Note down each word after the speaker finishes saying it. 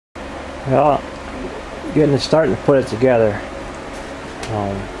Well, starting to put it together.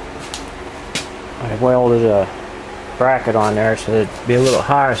 I welded a bracket on there so that it'd be a little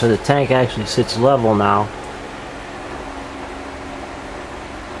higher, so the tank actually sits level now.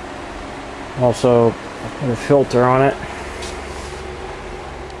 Also, I put a filter on it.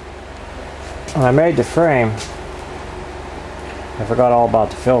 When I made the frame, I forgot all about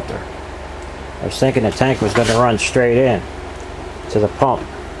the filter. I was thinking the tank was going to run straight in to the pump,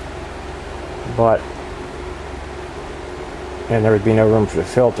 and there would be no room for the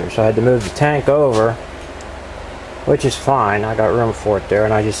filter, so I had to move the tank over, which is fine. I got room for it there,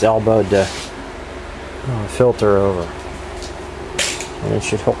 and I just elbowed the filter over, and it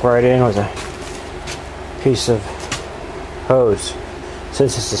should hook right in with a piece of hose.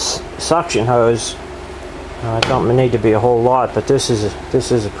 Since it's a suction hose, I don't need to be a whole lot, but this is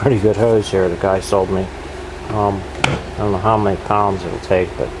a pretty good hose here the guy sold me. I don't know how many pounds it'll take,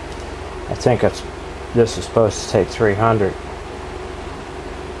 but I think this is supposed to take 300,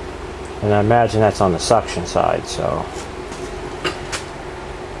 and I imagine that's on the suction side. So,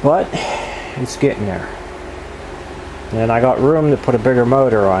 but it's getting there, and I got room to put a bigger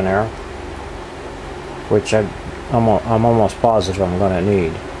motor on there, which I'm almost positive I'm going to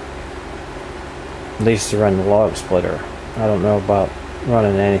need, at least to run the log splitter. I don't know about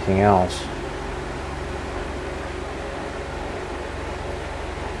running anything else.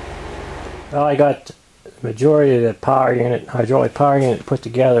 Well, I got the majority of the power unit, hydraulic power unit put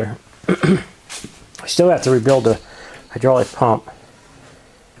together. I still have to rebuild the hydraulic pump,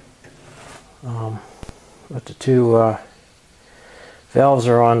 but the two valves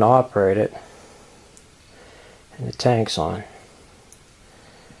are on to operate it, and the tank's on.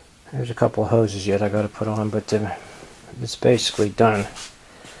 There's a couple of hoses yet I got to put on, but it's basically done.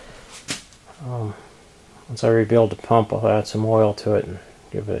 Once I rebuild the pump, I'll add some oil to it and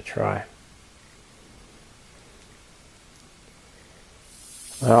give it a try.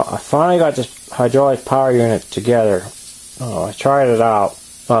 Well, I finally got this hydraulic power unit together. I tried it out.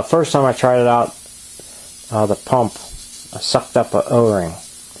 First time I tried it out, the pump, I sucked up an O-ring.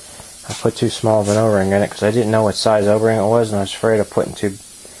 I put too small of an O-ring in it because I didn't know what size O-ring it was, and I was afraid of putting too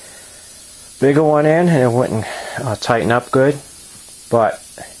big a one in and it wouldn't tighten up good. But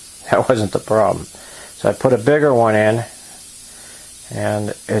that wasn't the problem. So I put a bigger one in,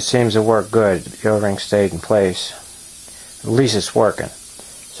 and it seems to work good. The O-ring stayed in place. At least it's working.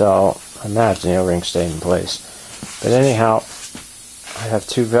 So I imagine the O-ring stayed in place. But anyhow, I have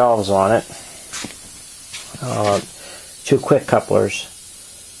two valves on it. Two quick couplers.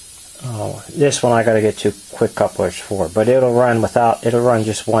 This one I got to get two quick couplers for, but it'll run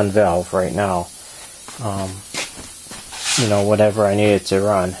just one valve right now. You know, whatever I need it to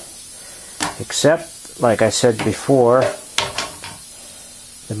run. Except, like I said before,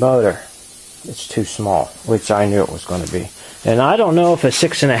 the motor, it's too small, which I knew it was going to be. And I don't know if a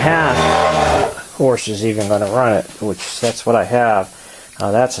 6.5 horse is even going to run it, which that's what I have.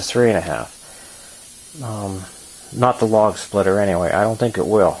 That's a 3.5. Not the log splitter anyway. I don't think it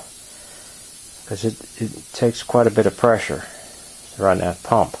will, because it takes quite a bit of pressure to run that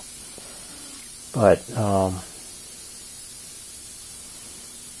pump. But I'll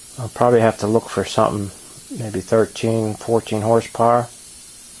probably have to look for something, maybe 13, 14 horsepower.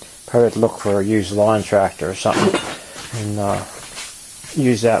 Probably have to look for a used lawn tractor or something and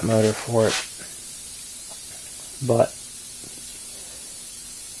use that motor for it. But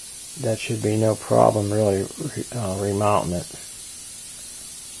that should be no problem really remounting it.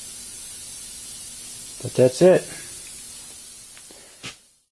 But that's it.